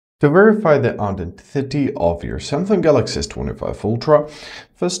To verify the identity of your Samsung Galaxy S25 Ultra,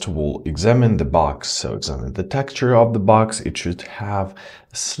 first of all, examine the box. So examine the texture of the box. It should have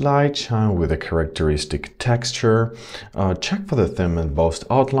a slight shine with a characteristic texture. Check for the thin embossed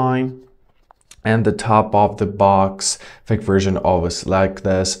outline and the top of the box. Fake version always like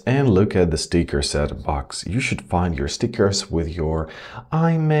this. And look at the sticker set box. You should find your stickers with your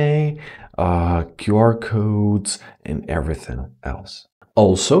IMEI, QR codes, and everything else.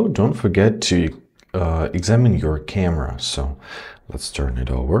 Also, don't forget to examine your camera. So let's turn it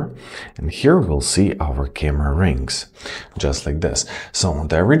over. And here we'll see our camera rings, just like this. So on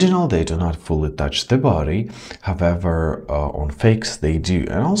the original, they do not fully touch the body. However, on fakes, they do.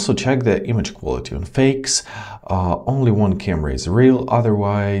 And also check the image quality. On fakes, only one camera is real.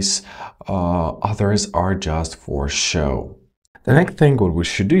 Otherwise, others are just for show. The next thing what we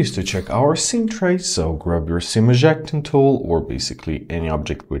should do is to check our SIM tray. So grab your SIM ejecting tool or basically any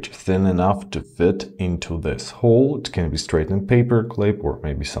object which is thin enough to fit into this hole. It can be straightened paper clip or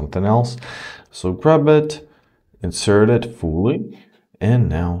maybe something else. So grab it, insert it fully, and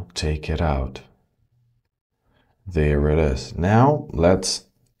now take it out. There it is. Now let's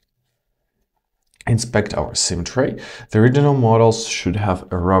inspect our SIM tray. The original models should have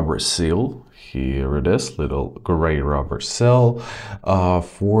a rubber seal. Here it is, little gray rubber seal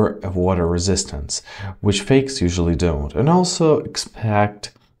for water resistance, which fakes usually don't. And also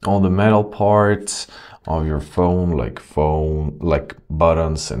expect all the metal parts of your phone, like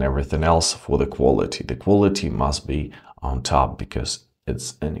buttons and everything else for the quality. The quality must be on top because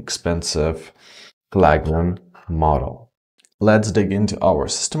it's an expensive flagman model. Let's dig into our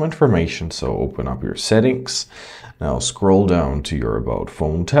system information. So open up your settings. Now scroll down to your About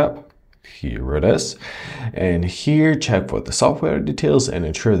Phone tab. Here it is. And here check for the software details and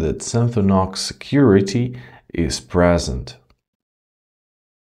ensure that Samsung Knox security is present.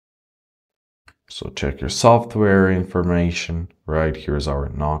 So check your software information, right? Here's our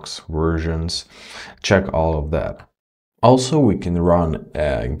Knox versions. Check all of that. Also, we can run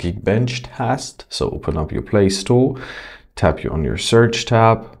a Geekbench test. So open up your Play Store, tap on your search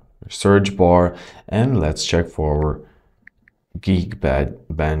tab, your search bar, and let's check for our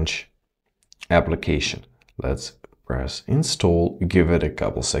Geekbench application. Let's press install, give it a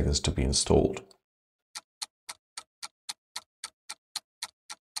couple seconds to be installed.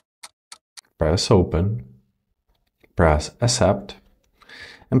 Press open, press accept,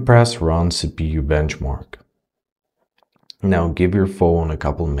 and press run CPU benchmark. Now give your phone a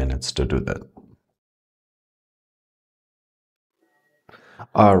couple minutes to do that.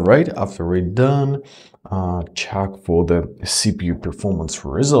 Alright, after we're done, check for the CPU performance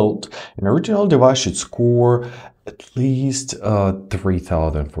result. An original device should score at least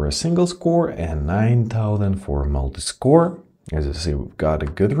 3000 for a single score and 9000 for a multi-score. As you see, we've got a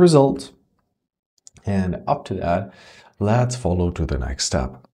good result. And up to that, let's follow to the next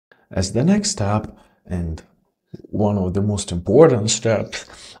step. As the next step, and one of the most important steps,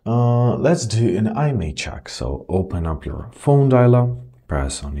 let's do an IMEI check. So open up your phone dialer,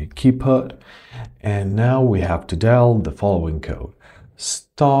 press on your keypad, and now we have to dial the following code: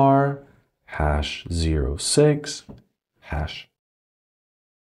 *#06#.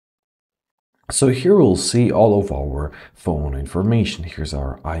 So here we'll see all of our phone information. Here's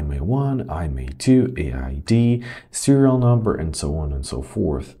our IMEI 1, IMEI 2, AID, serial number, and so on and so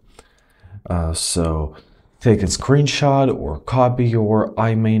forth. So take a screenshot or copy your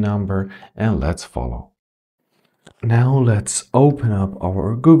IMEI number and let's follow. Now let's open up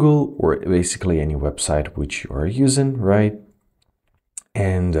our Google or basically any website which you are using, right?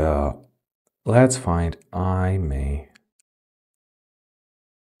 And let's find IMEI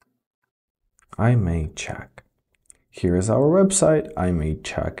check. Here is our website, IMEI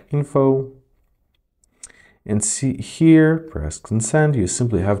check info. And see here, press consent. You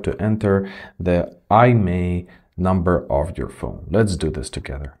simply have to enter the IMEI number of your phone. Let's do this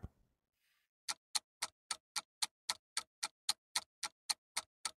together.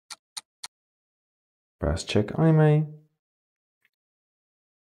 Press check IMEI.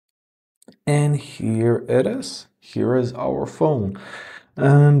 And here it is. Here is our phone.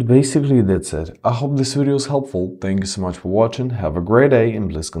 And basically that's it. I hope this video is helpful. Thank you so much for watching. Have a great day and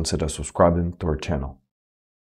please consider subscribing to our channel.